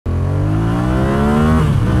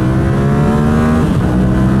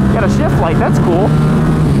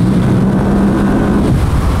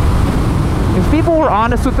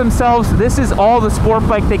honest with themselves, this is all the sport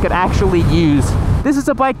bike they could actually use. This is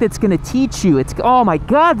a bike that's going to teach you. Oh my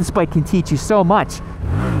God, this bike can teach you so much.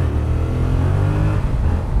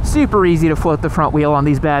 Super easy to float the front wheel on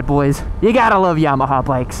these bad boys. You gotta love Yamaha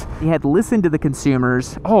bikes. You had to listen to the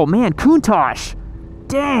consumers. Oh man, Countach.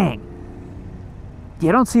 Dang.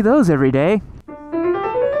 You don't see those every day.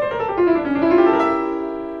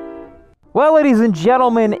 Well, ladies and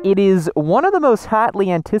gentlemen, it is one of the most hotly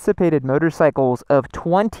anticipated motorcycles of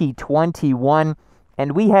 2021,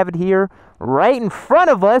 and we have it here right in front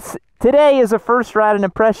of us. Today is a first ride and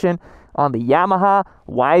impression on the Yamaha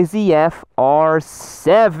YZF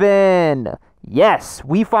R7. Yes,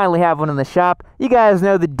 we finally have one in the shop. You guys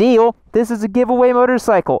know the deal. This is a giveaway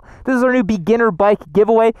motorcycle. This is our new beginner bike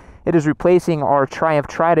giveaway. It is replacing our Triumph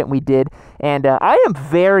Trident we did, and I am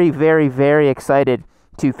very, very, very excited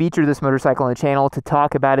to feature this motorcycle on the channel, to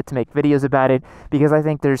talk about it, to make videos about it, because I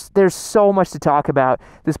think there's so much to talk about.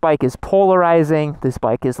 This bike is polarizing. This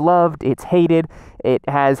bike is loved. It's hated. It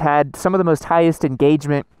has had some of the most highest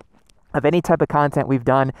engagement of any type of content we've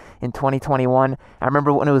done in 2021. I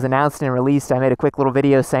remember when it was announced and released, I made a quick little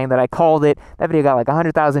video saying that I called it. That video got like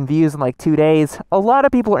 100,000 views in like 2 days. A lot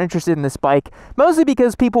of people are interested in this bike, mostly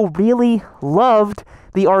because people really loved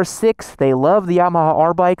the R6. They love the Yamaha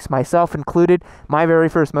R bikes, myself included. My very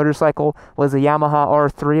first motorcycle was a Yamaha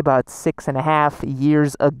R3 about 6.5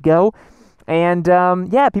 years ago. And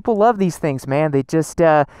yeah, people love these things, man. They just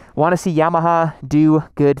want to see Yamaha do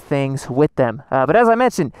good things with them. But as I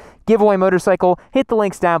mentioned, giveaway motorcycle, hit the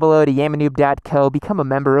links down below to yamanoob.co. Become a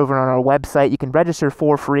member over on our website. You can register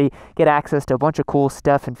for free, get access to a bunch of cool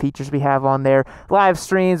stuff and features we have on there. Live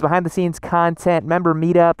streams, behind the scenes content, member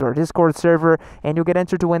meetup, or Discord server, and you'll get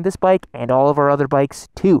entered to win this bike and all of our other bikes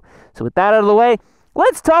too. So with that out of the way,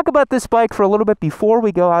 let's talk about this bike for a little bit before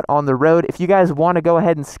we go out on the road. If you guys want to go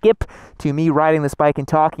ahead and skip to me riding this bike and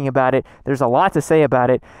talking about it, there's a lot to say about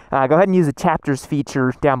it. Go ahead and use the chapters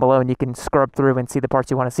feature down below and you can scrub through and see the parts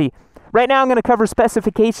you want to see. Right now I'm going to cover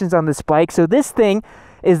specifications on this bike. So this thing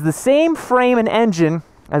is the same frame and engine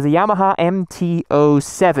as a Yamaha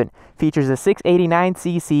MT-07. Features a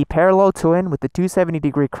 689cc parallel twin with the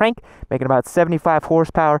 270-degree crank, making about 75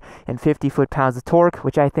 horsepower and 50 foot-pounds of torque,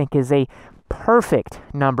 which I think is a perfect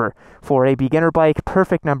number for a beginner bike,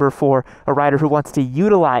 perfect number for a rider who wants to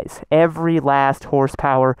utilize every last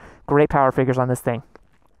horsepower. Great power figures on this thing.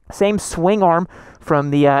 Same swing arm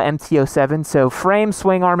from the MT-07, so frame,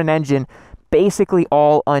 swing arm, and engine basically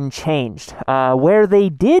all unchanged. Where they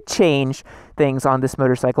did change things on this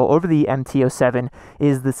motorcycle over the MT-07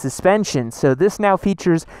 is the suspension. So this now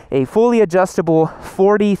features a fully adjustable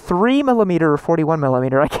 43mm or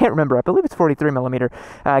 41mm, I can't remember, I believe it's 43mm,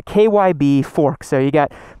 KYB fork. So you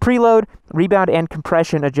got preload, rebound, and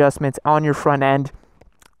compression adjustments on your front end.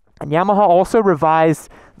 And Yamaha also revised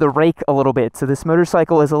the rake a little bit. So this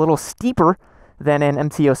motorcycle is a little steeper than an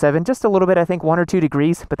MT-07, just a little bit, I think 1 or 2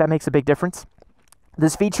 degrees, but that makes a big difference.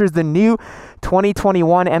 This features the new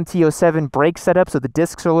 2021 MT-07 brake setup, so the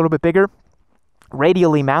discs are a little bit bigger.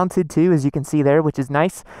 Radially mounted too, as you can see there, which is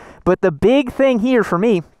nice. But the big thing here for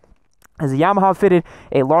me is the Yamaha fitted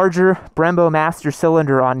a larger Brembo master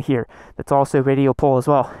cylinder on here that's also radial pull as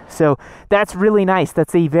well. So that's really nice.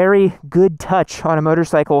 That's a very good touch on a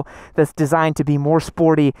motorcycle that's designed to be more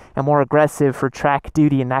sporty and more aggressive for track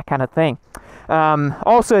duty and that kind of thing.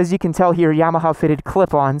 Also, as you can tell here, Yamaha fitted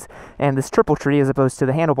clip-ons and this triple tree as opposed to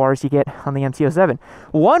the handlebars you get on the MT-07.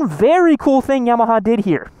 One very cool thing Yamaha did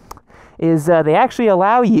here is they actually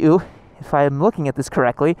allow you, if I'm looking at this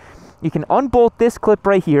correctly, you can unbolt this clip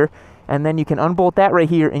right here, and then you can unbolt that right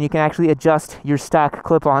here, and you can actually adjust your stock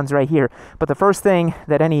clip-ons right here. But the first thing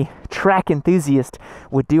that any track enthusiast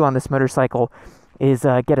would do on this motorcycle is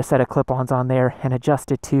get a set of clip-ons on there and adjust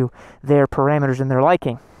it to their parameters and their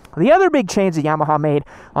liking. The other big change that Yamaha made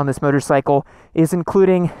on this motorcycle is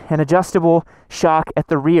including an adjustable shock at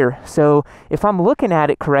the rear. So if I'm looking at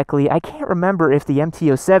it correctly, I can't remember if the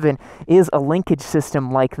MT-07 is a linkage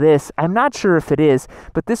system like this. I'm not sure if it is,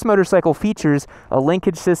 but this motorcycle features a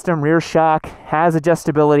linkage system, rear shock, has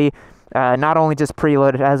adjustability, not only just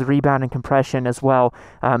preload, it has rebound and compression as well.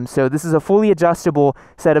 So this is a fully adjustable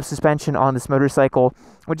set of suspension on this motorcycle,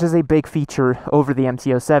 which is a big feature over the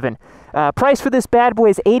MT-07. Price for this bad boy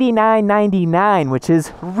is $89.99, which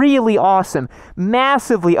is really awesome.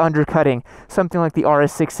 Massively undercutting something like the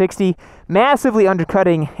RS660, massively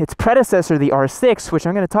undercutting its predecessor, the R6, which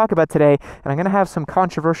I'm going to talk about today, and I'm going to have some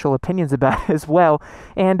controversial opinions about as well.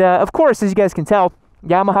 And of course, as you guys can tell,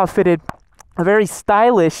 Yamaha fitted a very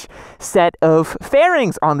stylish set of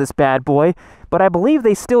fairings on this bad boy, but I believe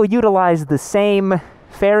they still utilize the same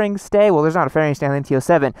fairing stay. Well, there's not a fairing stay on the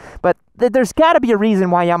MT-07, but there's got to be a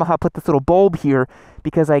reason why Yamaha put this little bulb here,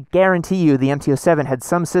 because I guarantee you the MT-07 had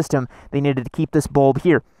some system they needed to keep this bulb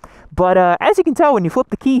here. But as you can tell when you flip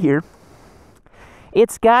the key here,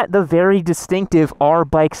 it's got the very distinctive R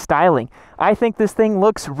bike styling. I think this thing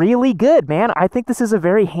looks really good, man. I think this is a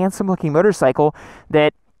very handsome looking motorcycle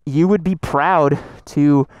that you would be proud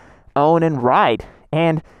to own and ride.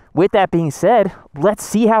 And with that being said, let's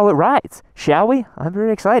see how it rides, shall we? I'm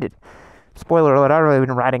very excited. Spoiler alert, I've really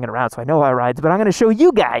been riding it around, so I know how it rides, but I'm going to show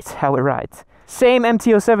you guys how it rides. Same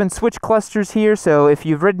MT-07 switch clusters here, so if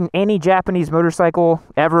you've ridden any Japanese motorcycle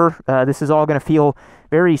ever, this is all going to feel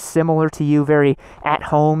very similar to you, very at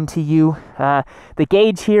home to you. The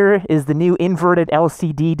gauge here is the new inverted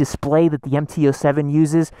LCD display that the MT-07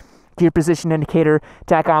 uses. Gear position indicator,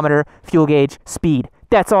 tachometer, fuel gauge, speed.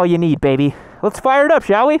 That's all you need, baby. Let's fire it up,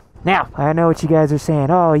 shall we? Now, I know what you guys are saying.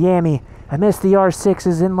 Oh, Yammy, I missed the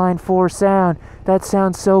R6's inline 4 sound. That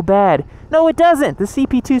sounds so bad. No, it doesn't. The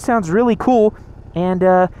CP2 sounds really cool. And,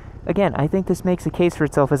 again, I think this makes a case for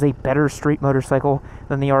itself as a better street motorcycle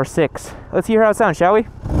than the R6. Let's hear how it sounds, shall we?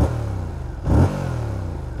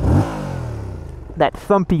 That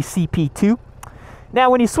thumpy CP2. Now,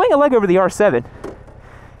 when you swing a leg over the R7,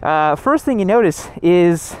 first thing you notice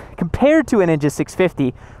is, compared to an Ninja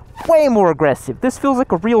 650, way more aggressive. This feels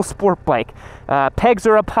like a real sport bike. Pegs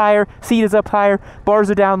are up higher, seat is up higher, bars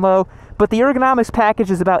are down low, but the ergonomics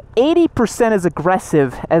package is about 80% as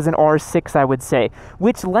aggressive as an R6, I would say,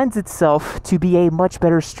 which lends itself to be a much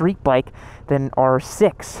better street bike than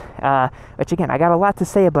R6. Which, again, I got a lot to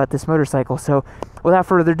say about this motorcycle, so without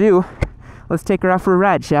further ado, let's take her out for a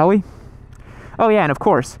ride, shall we? Oh yeah, and of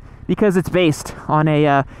course, because it's based on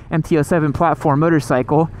a MT-07 platform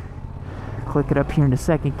motorcycle, click it up here into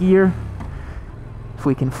second gear, if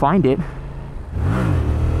we can find it.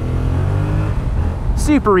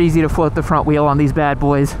 Super easy to float the front wheel on these bad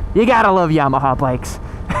boys. You gotta love Yamaha bikes.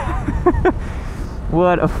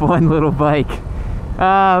 What a fun little bike.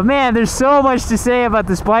 Man, there's so much to say about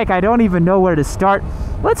this bike, I don't even know where to start.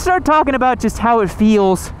 Let's start talking about just how it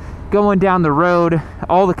feels going down the road,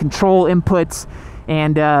 all the control inputs,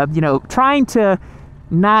 and you know, trying to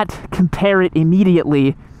not compare it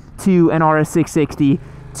immediately to an RS660,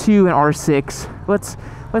 to an R6.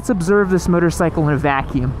 Let's observe this motorcycle in a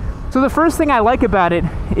vacuum. So the first thing I like about it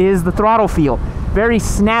is the throttle feel. Very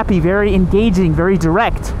snappy, very engaging, very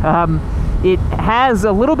direct. It has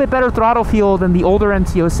a little bit better throttle feel than the older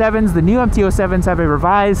MT-07s. The new MT-07s have a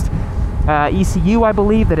revised ECU, I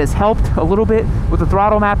believe, that has helped a little bit with the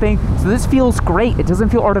throttle mapping. So this feels great. It doesn't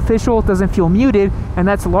feel artificial, it doesn't feel muted, and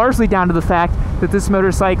that's largely down to the fact that this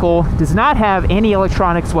motorcycle does not have any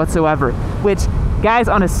electronics whatsoever, which, guys,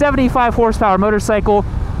 on a 75 horsepower motorcycle,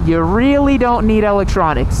 you really don't need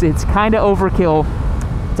electronics. It's kind of overkill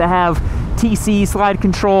to have TC, slide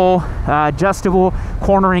control, adjustable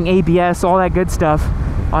cornering, ABS, all that good stuff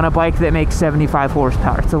on a bike that makes 75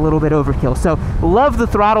 horsepower. It's a little bit overkill. So love the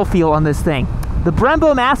throttle feel on this thing. The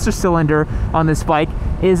Brembo master cylinder on this bike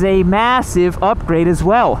is a massive upgrade as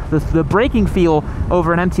well. The braking feel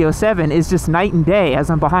over an MT-07 is just night and day. As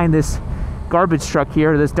I'm behind this garbage truck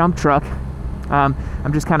here, this dump truck, I'm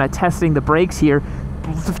just kind of testing the brakes here.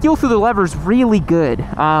 The feel through the lever is really good.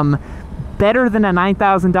 Better than a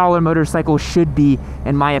 $9,000 motorcycle should be,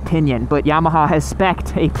 in my opinion. But Yamaha has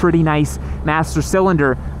spec'd a pretty nice master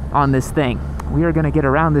cylinder on this thing. We are going to get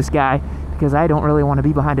around this guy because I don't really want to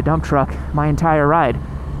be behind a dump truck my entire ride.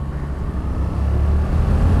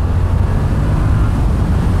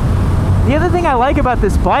 The other thing I like about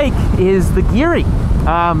this bike is the gearing.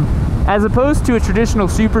 As opposed to a traditional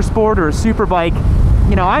super sport or a super bike,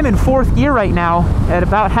 you know, I'm in 4th gear right now at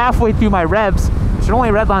about halfway through my revs, which only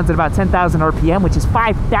redlines at about 10,000 RPM, which is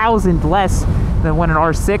 5,000 less than what an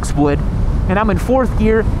R6 would. And I'm in 4th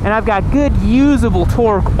gear, and I've got good usable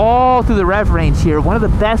torque all through the rev range here. One of the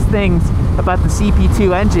best things about the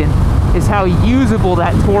CP2 engine is how usable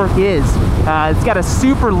that torque is. It's got a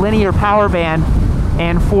super linear power band,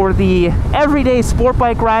 and for the everyday sport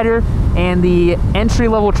bike rider and the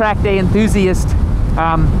entry-level track day enthusiast,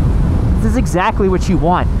 this is exactly what you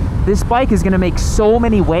want. This bike is going to make so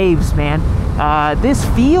many waves, man. This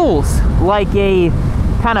feels like a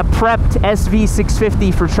kind of prepped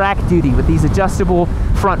SV650 for track duty with these adjustable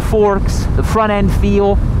front forks, the front end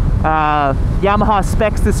feel. Yamaha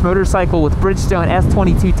specs this motorcycle with Bridgestone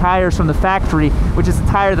S22 tires from the factory, which is a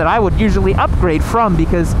tire that I would usually upgrade from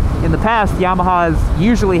because in the past Yamaha has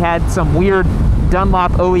usually had some weird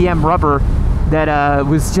Dunlop OEM rubber that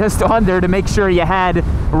was just on there to make sure you had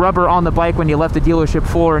rubber on the bike when you left the dealership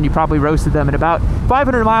floor, and you probably roasted them in about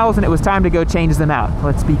 500 miles and it was time to go change them out.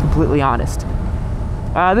 Let's be completely honest.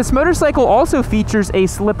 This motorcycle also features a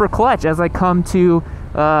slipper clutch as I come to,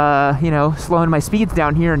 you know, slowing my speeds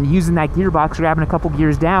down here and using that gearbox, grabbing a couple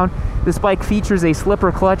gears down. This bike features a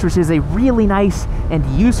slipper clutch, which is a really nice and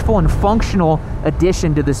useful and functional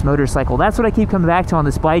addition to this motorcycle. That's what I keep coming back to on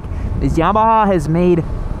this bike, is Yamaha has made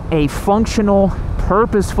a functional,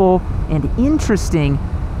 purposeful, and interesting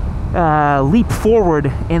leap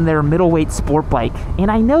forward in their middleweight sport bike. And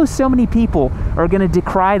I know so many people are going to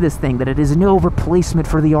decry this thing, that it is no replacement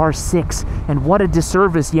for the R6, and what a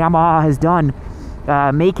disservice Yamaha has done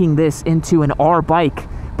making this into an R bike.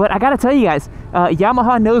 But I gotta tell you guys,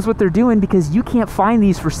 Yamaha knows what they're doing, because you can't find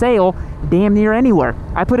these for sale damn near anywhere.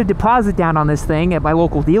 I put a deposit down on this thing at my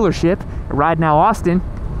local dealership, Ride Now Austin,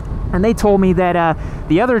 and they told me that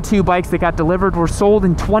the other 2 bikes that got delivered were sold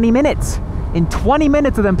in 20 minutes. In 20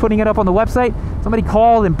 minutes of them putting it up on the website, somebody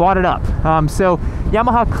called and bought it up. So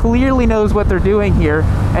Yamaha clearly knows what they're doing here,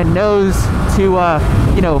 and knows to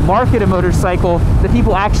you know, market a motorcycle that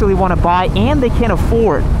people actually want to buy and they can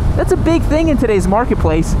afford. That's a big thing in today's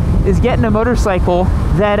marketplace, is getting a motorcycle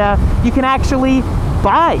that you can actually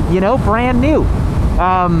buy, you know, brand new.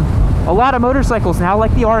 A lot of motorcycles now,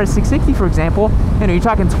 like the RS660 for example, you know, you're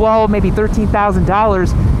talking $12,000, maybe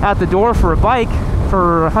 $13,000 out the door for a bike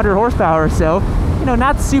for 100 horsepower or so. You know,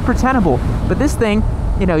 not super tenable. But this thing,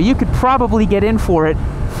 you know, you could probably get in for it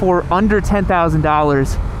for under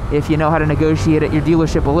 $10,000 if you know how to negotiate at your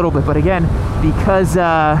dealership a little bit. But again, because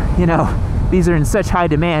you know, these are in such high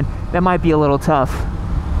demand, that might be a little tough.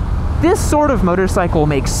 This sort of motorcycle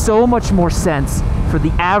makes so much more sense for the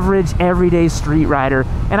average everyday street rider,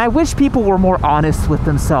 and I wish people were more honest with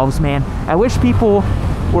themselves, man. I wish people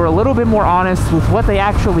were a little bit more honest with what they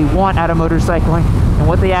actually want out of motorcycling and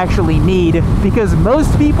what they actually need, because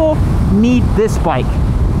most people need this bike.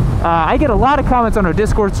 I get a lot of comments on our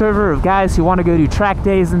Discord server of guys who want to go do track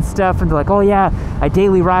days and stuff, and they're like, oh yeah, I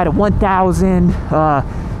daily ride a 1000,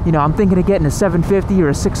 you know, I'm thinking of getting a 750 or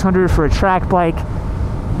a 600 for a track bike.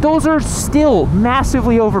 Those are still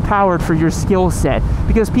massively overpowered for your skill set,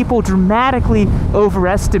 because people dramatically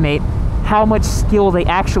overestimate how much skill they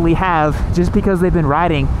actually have just because they've been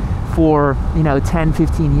riding for, you know, 10,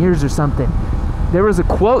 15 years or something. There was a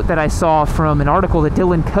quote that I saw from an article that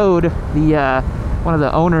Dylan Code, the one of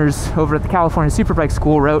the owners over at the California Superbike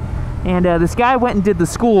School, wrote, and this guy went and did the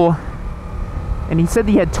school, and he said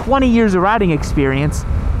he had 20 years of riding experience,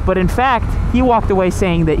 but in fact, he walked away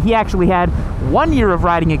saying that he actually had 1 year of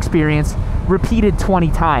riding experience repeated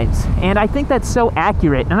 20 times. And I think that's so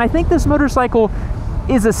accurate, and I think this motorcycle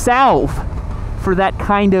is a salve for that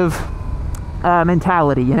kind of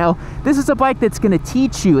mentality, you know? This is a bike that's gonna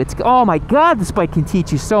teach you. It's, oh my God, this bike can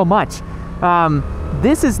teach you so much.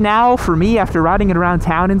 This is now, for me, after riding it around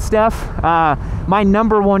town and stuff, my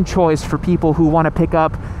 #1 choice for people who want to pick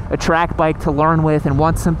up a track bike to learn with and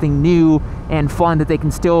want something new and fun that they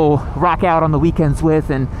can still rock out on the weekends with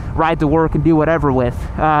and ride to work and do whatever with.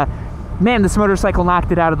 Man, this motorcycle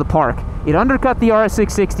knocked it out of the park. It undercut the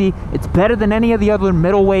RS660. It's better than any of the other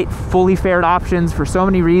middleweight, fully fared options for so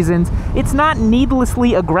many reasons. It's not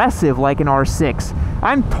needlessly aggressive like an R6.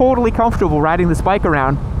 I'm totally comfortable riding this bike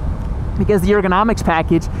around because the ergonomics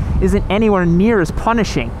package isn't anywhere near as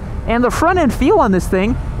punishing. And the front end feel on this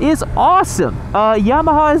thing is awesome.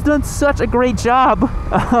 Yamaha has done such a great job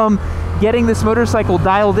getting this motorcycle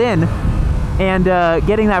dialed in and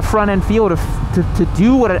getting that front end feel to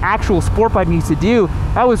do what an actual sport bike needs to do.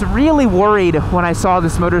 I was really worried when I saw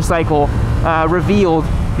this motorcycle revealed,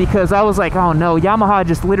 because I was like, oh no, Yamaha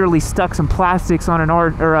just literally stuck some plastics on an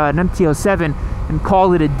MT-07 and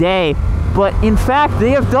called it a day. But in fact,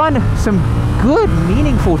 they have done some good,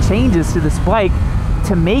 meaningful changes to this bike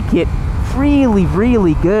to make it really,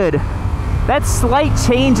 really good. That slight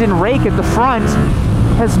change in rake at the front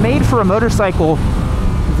has made for a motorcycle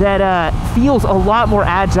that feels a lot more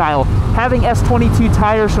agile. Having S22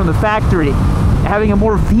 tires from the factory, having a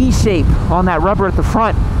more V shape on that rubber at the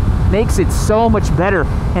front makes it so much better.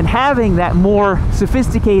 And having that more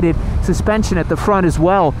sophisticated suspension at the front as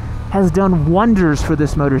well has done wonders for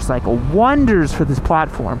this motorcycle, wonders for this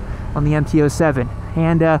platform on the MT-07.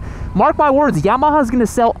 And mark my words, Yamaha's gonna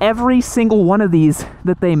sell every single one of these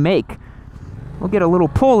that they make. We'll get a little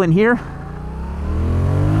pull in here.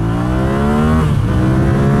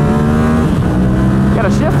 Got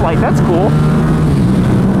a shift light, that's cool.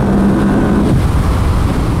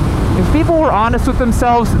 If people were honest with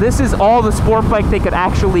themselves, this is all the sport bike they could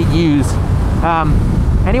actually use.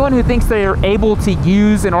 Anyone who thinks they are able to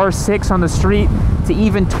use an R6 on the street to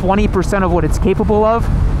even 20% of what it's capable of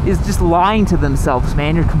is just lying to themselves,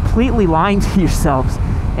 man. You're completely lying to yourselves.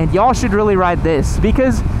 And y'all should really ride this,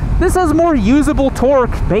 because This has more usable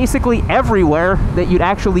torque basically everywhere that you'd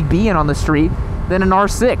actually be in on the street than an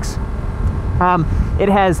R6. It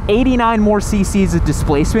has 89 more cc's of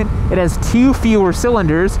displacement. It has 2 fewer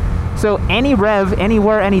cylinders, so any rev,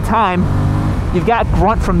 anywhere, anytime, you've got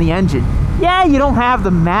grunt from the engine. Yeah, you don't have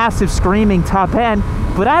the massive screaming top end,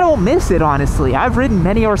 but I don't miss it, honestly. I've ridden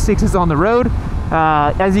many R6s on the road.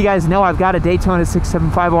 As you guys know, I've got a Daytona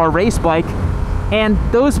 675R race bike, and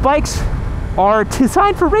those bikes are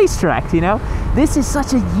designed for racetracks, you know? This is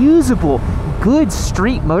such a usable, good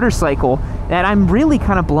street motorcycle that I'm really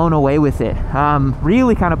kind of blown away with it.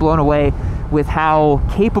 Really kind of blown away with how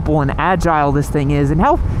capable and agile this thing is, and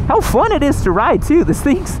how fun it is to ride too. This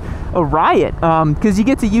thing's a riot, because you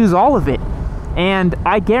get to use all of it. And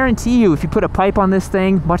I guarantee you, if you put a pipe on this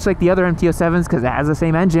thing, much like the other MT-07s, because it has the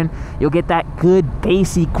same engine, you'll get that good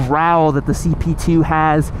bassy growl that the CP2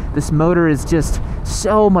 has. This motor is just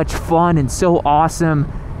so much fun and so awesome.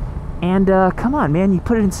 And come on, man, you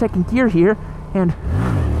put it in second gear here, and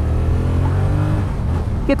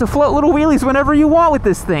you get to float little wheelies whenever you want with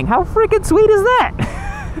this thing. How freaking sweet is that?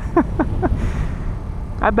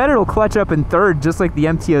 I bet it'll clutch up in third just like the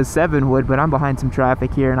MT-07 would, but I'm behind some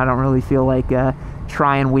traffic here and I don't really feel like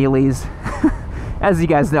trying wheelies. As you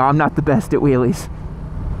guys know, I'm not the best at wheelies.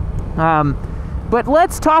 But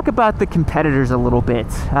let's talk about the competitors a little bit.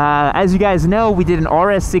 As you guys know, we did an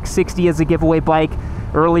RS660 as a giveaway bike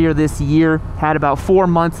earlier this year. Had about 4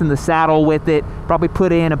 months in the saddle with it. Probably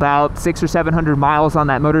put in about 600 or 700 miles on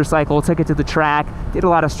that motorcycle. Took it to the track. Did a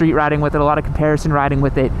lot of street riding with it, a lot of comparison riding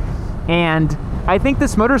with it. And I think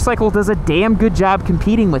this motorcycle does a damn good job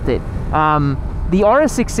competing with it. The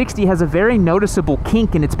RS660 has a very noticeable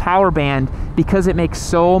kink in its power band because it makes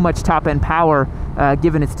so much top-end power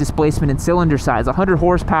given its displacement and cylinder size. 100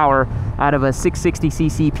 horsepower out of a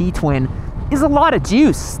 660cc P-twin is a lot of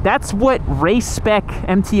juice. That's what race spec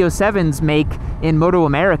MT-07s make in Moto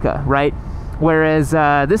America, right? Whereas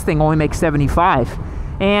this thing only makes 75.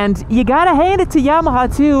 And you gotta hand it to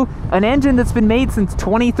Yamaha too, an engine that's been made since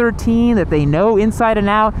 2013, that they know inside and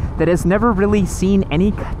out, that has never really seen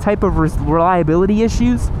any type of reliability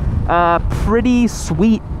issues. Pretty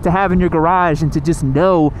sweet to have in your garage and to just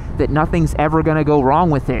know that nothing's ever gonna go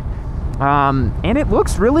wrong with it. And it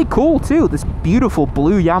looks really cool too. This beautiful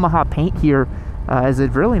blue Yamaha paint here is a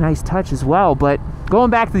really nice touch as well. But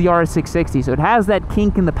going back to the RS660, so it has that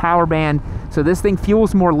kink in the power band, so this thing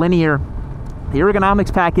feels more linear. The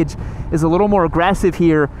ergonomics package is a little more aggressive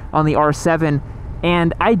here on the R7,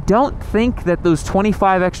 and I don't think that those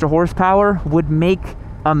 25 extra horsepower would make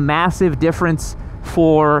a massive difference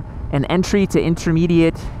for an entry to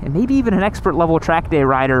intermediate and maybe even an expert level track day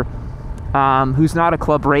rider who's not a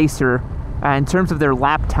club racer in terms of their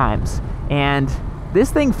lap times. And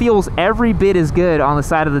this thing feels every bit as good on the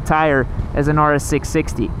side of the tire as an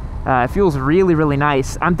RS660. It feels really, really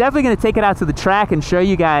nice. I'm definitely going to take it out to the track and show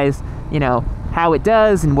you guys, you know, how it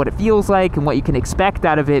does and what it feels like and what you can expect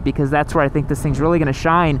out of it, because that's where I think this thing's really going to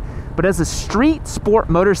shine. But as a street sport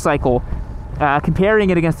motorcycle,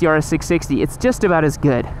 comparing it against the RS660, it's just about as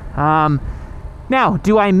good. Now,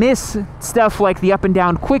 do I miss stuff like the up and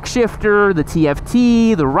down quick shifter, the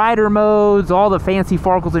TFT, the rider modes, all the fancy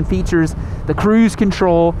farkles and features, the cruise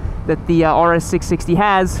control that the RS660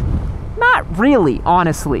 has? Not really,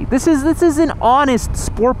 honestly. This is an honest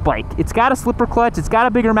sport bike. It's got a slipper clutch, it's got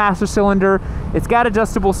a bigger master cylinder, it's got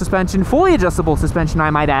adjustable suspension, fully adjustable suspension,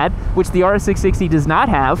 I might add, which the RS660 does not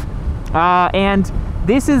have. And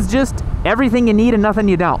this is just everything you need and nothing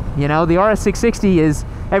you don't. You know, the RS660 is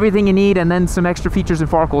everything you need and then some extra features and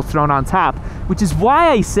farkles thrown on top, which is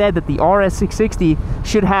why I said that the RS660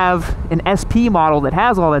 should have an SP model that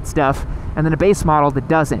has all that stuff and then a base model that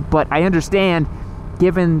doesn't. But I understand,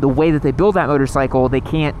 given the way that they build that motorcycle, they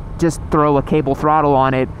can't just throw a cable throttle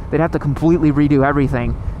on it. They'd have to completely redo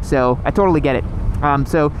everything. So I totally get it.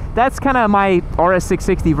 So that's kind of my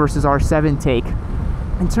RS660 versus R7 take.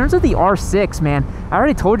 In terms of the R6, man, I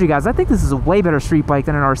already told you guys, I think this is a way better street bike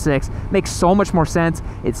than an R6. Makes so much more sense.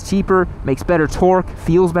 It's cheaper, makes better torque,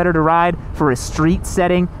 feels better to ride for a street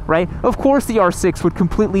setting, right? Of course the R6 would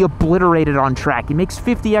completely obliterate it on track. It makes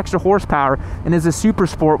 50 extra horsepower and is a super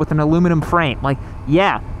sport with an aluminum frame. Like,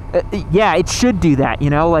 yeah, it should do that,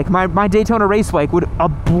 you know? Like, my Daytona race bike would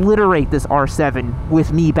obliterate this R7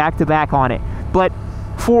 with me back to back on it. But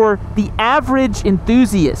for the average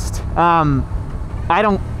enthusiast, I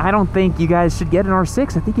don't think you guys should get an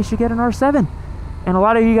R6. I think you should get an R7. And a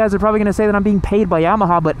lot of you guys are probably going to say that I'm being paid by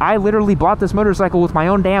Yamaha, but I literally bought this motorcycle with my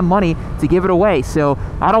own damn money to give it away. So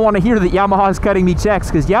I don't want to hear that Yamaha is cutting me checks,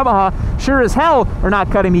 because Yamaha sure as hell are not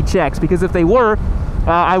cutting me checks, because if they were,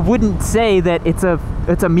 I wouldn't say that it's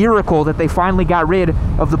a miracle that they finally got rid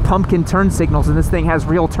of the pumpkin turn signals and this thing has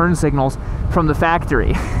real turn signals from the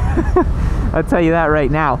factory. I'll tell you that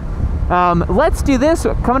right now. Let's do this.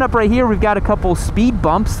 Coming up right here, we've got a couple speed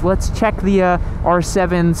bumps. Let's check the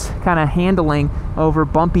R7's kind of handling over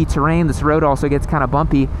bumpy terrain. This road also gets kind of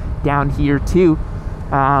bumpy down here too.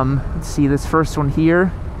 Let's see this first one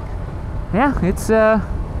here. Yeah, it's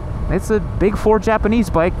a big 4 Japanese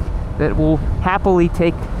bike that will happily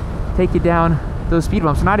take you down those speed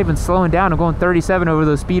bumps. Not even slowing down. I'm going 37 over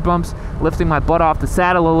those speed bumps, lifting my butt off the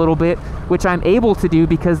saddle a little bit, which I'm able to do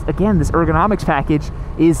because, again, this ergonomics package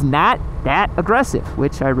is not that aggressive,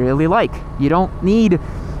 which I really like. You don't need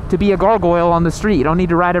to be a gargoyle on the street. You don't need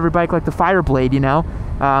to ride every bike like the Fireblade, you know?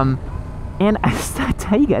 And I just gotta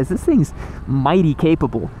tell you guys, this thing's mighty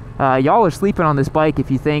capable. Y'all are sleeping on this bike if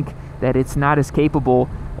you think that it's not as capable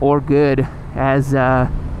or good as an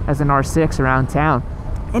R6 around town.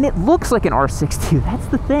 And it looks like an R6 too. That's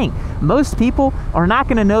the thing. Most people are not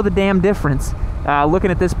going to know the damn difference looking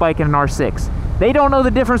at this bike and an R6. They don't know the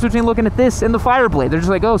difference between looking at this and the Fireblade. They're just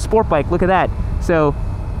like, oh, sport bike, look at that. So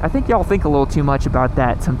I think y'all think a little too much about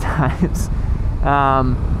that sometimes. I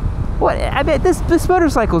mean, this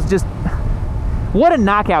motorcycle is just... What a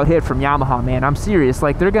knockout hit from Yamaha, man. I'm serious.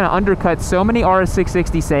 Like, they're going to undercut so many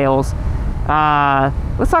RS660 sales.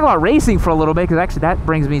 Let's talk about racing for a little bit, because actually that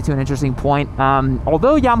brings me to an interesting point.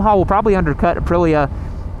 Although Yamaha will probably undercut Aprilia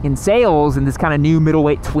in sales in this kind of new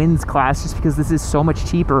middleweight twins class, just because this is so much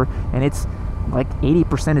cheaper, and it's like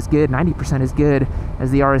 80% as good, 90% as good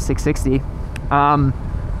as the RS660.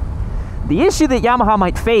 The issue that Yamaha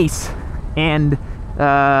might face, and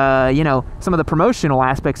you know, some of the promotional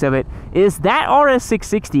aspects of it, is that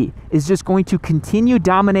RS660 is just going to continue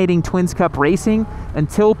dominating Twins Cup racing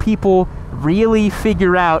until people really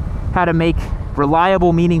figure out how to make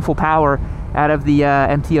reliable, meaningful power out of the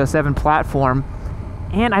MT-07 platform.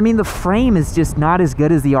 And I mean, the frame is just not as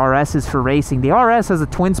good as the RS is for racing. The RS has a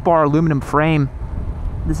twin spar aluminum frame.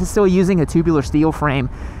 This is still using a tubular steel frame,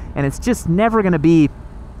 and it's just never going to be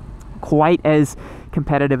quite as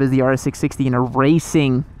competitive as the RS660 in a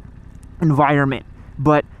racing environment.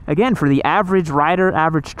 But again, for the average rider,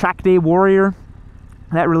 average track day warrior,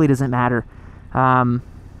 that really doesn't matter.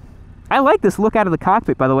 I like this look out of the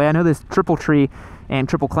cockpit, by the way. I know this triple tree and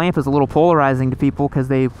triple clamp is a little polarizing to people because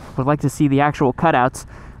they would like to see the actual cutouts,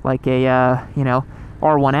 like a you know,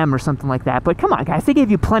 R1M or something like that. But come on, guys, they gave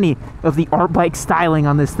you plenty of the art bike styling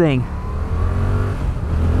on this thing.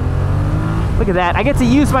 Look at that. I get to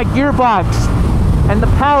use my gearbox, and the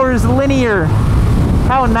power is linear.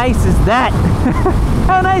 How nice is that?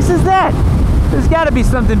 How nice is that? There's got to be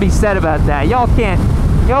something to be said about that. Y'all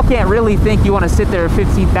can't really think you want to sit there at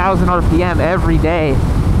 15,000 RPM every day.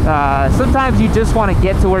 Sometimes you just want to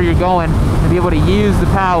get to where you're going and be able to use the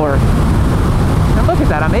power. And look at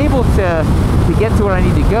that. I'm able to get to where I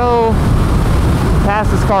need to go, pass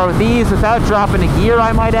this car with ease without dropping a gear,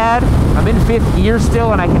 I might add. I'm in 5th gear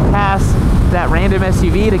still, and I can pass that random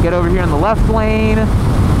SUV to get over here in the left lane.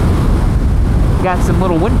 Got some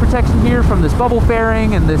little wind protection here from this bubble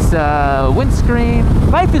fairing and this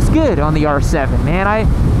windscreen. Life is good on the R7, man.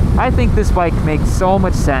 I think this bike makes so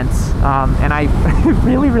much sense, and I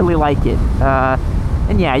really, really like it.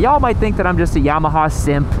 And yeah, y'all might think that I'm just a Yamaha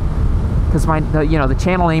simp, because the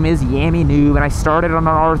channel name is Yami Noob, and I started on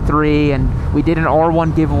an R3, and we did an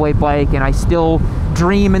R1 giveaway bike, and I still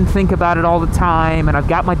dream and think about it all the time, and I've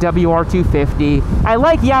got my WR250. I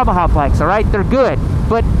like Yamaha bikes, all right? They're good,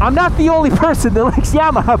 but I'm not the only person that likes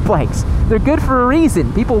Yamaha bikes. They're good for a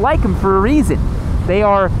reason. People like them for a reason. They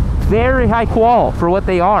are very high qual for what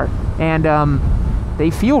they are, and they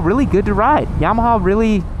feel really good to ride. Yamaha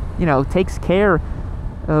really, takes care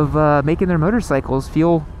of making their motorcycles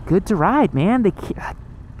feel good to ride, man.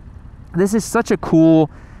 This is such a cool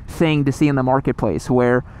thing to see in the marketplace,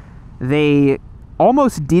 where they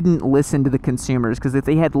almost didn't listen to the consumers, because if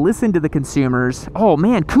they had listened to the consumers, oh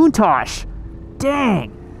man, Countach,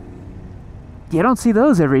 dang, you don't see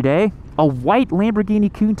those every day. A white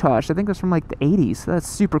Lamborghini Countach, I think that's from like the 80s. That's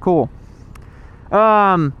super cool.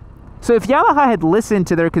 So if Yamaha had listened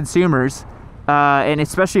to their consumers, and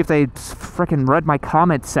especially if they freaking read my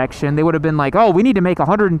comment section, they would have been like, oh, we need to make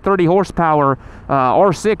 130 horsepower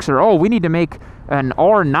R6, or oh, we need to make an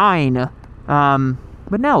R9.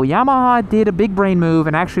 But no, Yamaha did a big brain move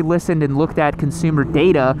and actually listened and looked at consumer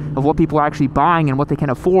data of what people are actually buying and what they can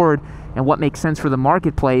afford and what makes sense for the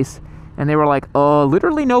marketplace. And they were like, oh,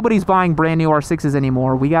 literally nobody's buying brand new R6s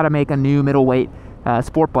anymore. We got to make a new middleweight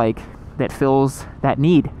sport bike that fills that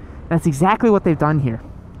need. That's exactly what they've done here.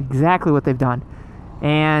 Exactly what they've done.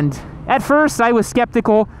 And at first I was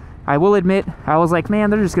skeptical, I will admit, I was like, man,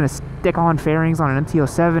 they're just going to stick on fairings on an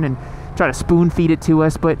MT-07 and try to spoon feed it to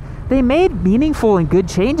us, but they made meaningful and good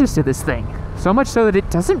changes to this thing. So much so that it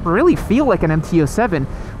doesn't really feel like an MT-07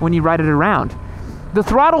 when you ride it around. The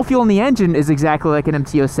throttle feel in the engine is exactly like an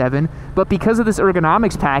MT-07, but because of this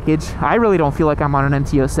ergonomics package, I really don't feel like I'm on an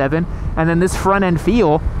MT-07. And then this front end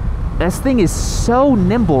feel, this thing is so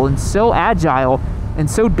nimble and so agile and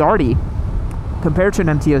so darty compared to an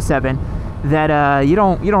MT-07 that you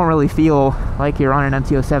don't really feel like you're on an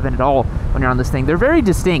MT-07 at all when you're on this thing. They're very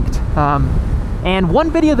distinct. And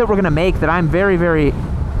one video that we're gonna make that I'm very, very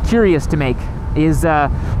curious to make is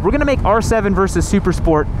we're gonna make R7 versus Super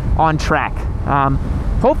Sport on track.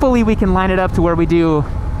 Hopefully we can line it up to where we do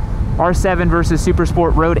R7 versus Super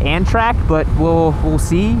Sport road and track, but we'll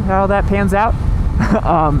see how that pans out.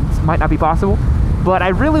 Might not be possible, but I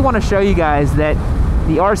really want to show you guys that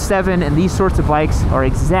the R7 and these sorts of bikes are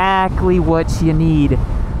exactly what you need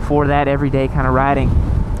for that everyday kind of riding.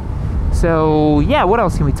 So yeah, what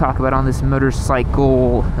else can we talk about on this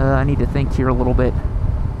motorcycle? I need to think here a little bit.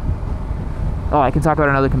 Oh, I can talk about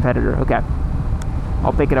another competitor. Okay,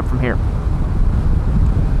 I'll pick it up from here.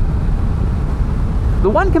 The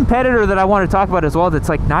one competitor that I want to talk about as well that's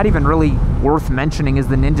like not even really worth mentioning is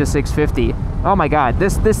the Ninja 650. Oh my god,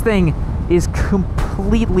 this thing is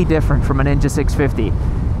completely different from a Ninja 650.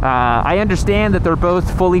 I understand that they're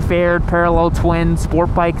both fully faired, parallel twin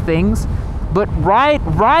sport bike things, but ride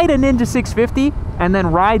a Ninja 650 and then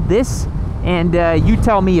ride this, and you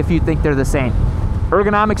tell me if you think they're the same.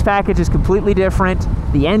 Ergonomics package is completely different.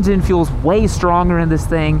 The engine feels way stronger in this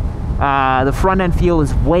thing. The front end feel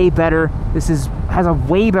is way better. This has a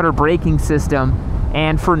way better braking system,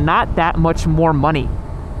 and for not that much more money.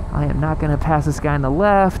 I am not going to pass this guy on the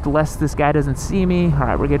left, lest this guy doesn't see me. All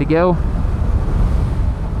right, we're good to go.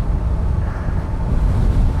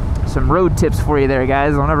 Some road tips for you there,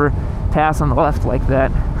 guys. Don't ever pass on the left like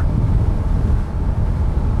that.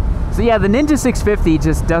 So yeah, the Ninja 650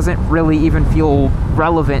 just doesn't really even feel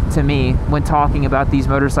relevant to me when talking about these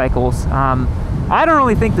motorcycles. I don't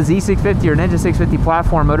really think the Z650 or Ninja 650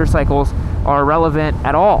 platform motorcycles are relevant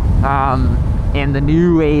at all in the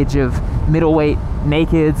new age of middleweight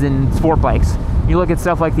nakeds and sport bikes. You look at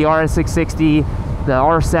stuff like the RS660, the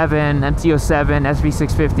R7, MT-07,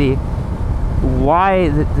 SV650, why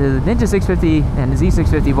the Ninja 650 and the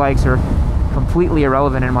Z650 bikes are completely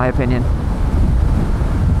irrelevant in my opinion.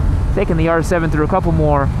 Taking the R7 through a couple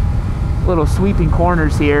more little sweeping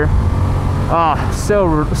corners here. Oh,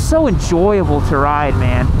 so enjoyable to ride,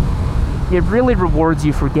 man. It really rewards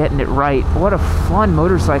you for getting it right. What a fun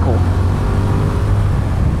motorcycle.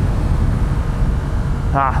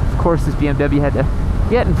 Of course this BMW had to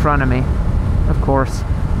get in front of me. Of course.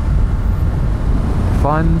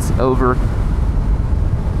 Fun's over.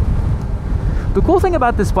 The cool thing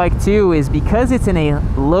about this bike too is because it's in a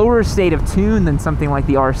lower state of tune than something like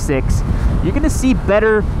the R6, you're going to see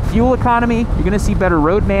better fuel economy, you're going to see better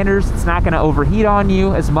road manners, it's not going to overheat on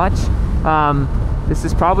you as much. This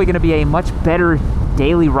is probably going to be a much better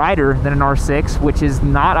daily rider than an R6, which is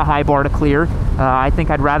not a high bar to clear. I think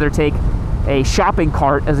I'd rather take a shopping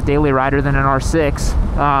cart as a daily rider than an R6,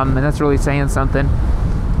 and that's really saying something.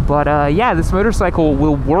 But yeah, this motorcycle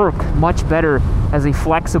will work much better as a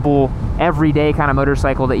flexible, everyday kind of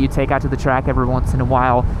motorcycle that you take out to the track every once in a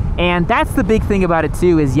while. And that's the big thing about it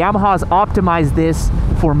too, is Yamaha's optimized this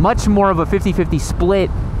for much more of a 50-50 split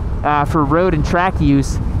for road and track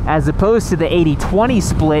use, as opposed to the 80-20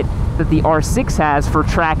 split that the R6 has for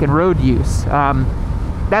track and road use.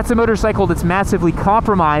 That's a motorcycle that's massively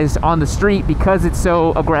compromised on the street because it's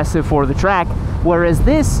so aggressive for the track, whereas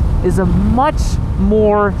this is a much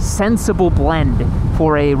more sensible blend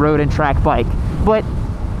for a road and track bike. But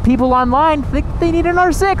people online think they need an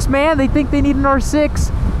R6, man. They think they need an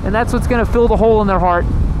R6, and that's what's going to fill the hole in their heart,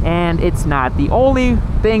 and it's not. The only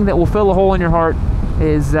thing that will fill a hole in your heart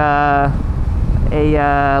is a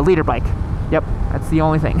leader bike. Yep, that's the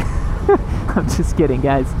only thing. I'm just kidding,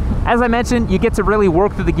 guys. As I mentioned, you get to really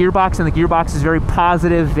work through the gearbox, and the gearbox is very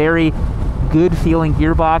positive, very good feeling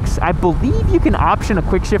gearbox. I believe you can option a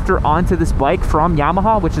quick shifter onto this bike from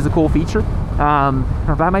Yamaha, which is a cool feature.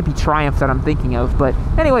 Or that might be Triumph that I'm thinking of, but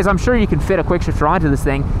anyways, I'm sure you can fit a quick shifter onto this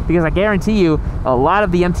thing, because I guarantee you a lot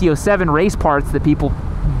of the MT-07 race parts that people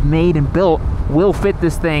made and built will fit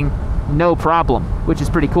this thing no problem, which is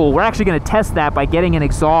pretty cool. We're actually going to test that by getting an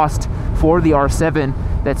exhaust for the R7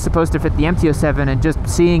 that's supposed to fit the MT-07 and just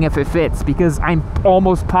seeing if it fits, because I'm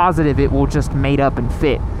almost positive it will just mate up and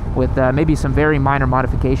fit with maybe some very minor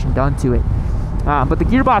modification done to it. But the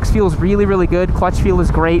gearbox feels really, really good. Clutch feel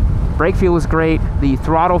is great. Brake feel is great. The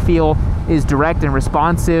throttle feel is direct and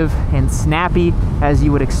responsive and snappy, as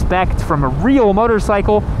you would expect from a real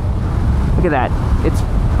motorcycle. Look at that. It's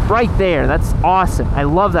right there. That's awesome. I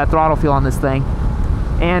love that throttle feel on this thing.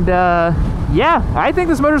 And yeah, I think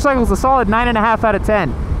this motorcycle is a solid 9.5 out of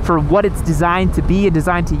 10 for what it's designed to be and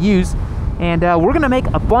designed to use. And we're gonna make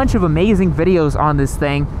a bunch of amazing videos on this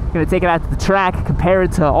thing. We're gonna take it out to the track, compare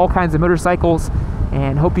it to all kinds of motorcycles,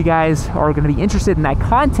 and hope you guys are gonna be interested in that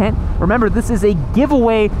content. Remember, this is a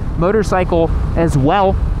giveaway motorcycle as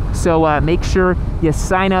well, so make sure you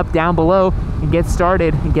sign up down below and get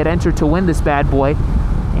started and get entered to win this bad boy.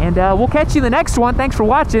 And we'll catch you in the next one. Thanks for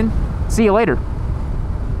watching. See you later.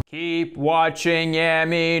 Keep watching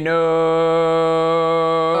Yamino.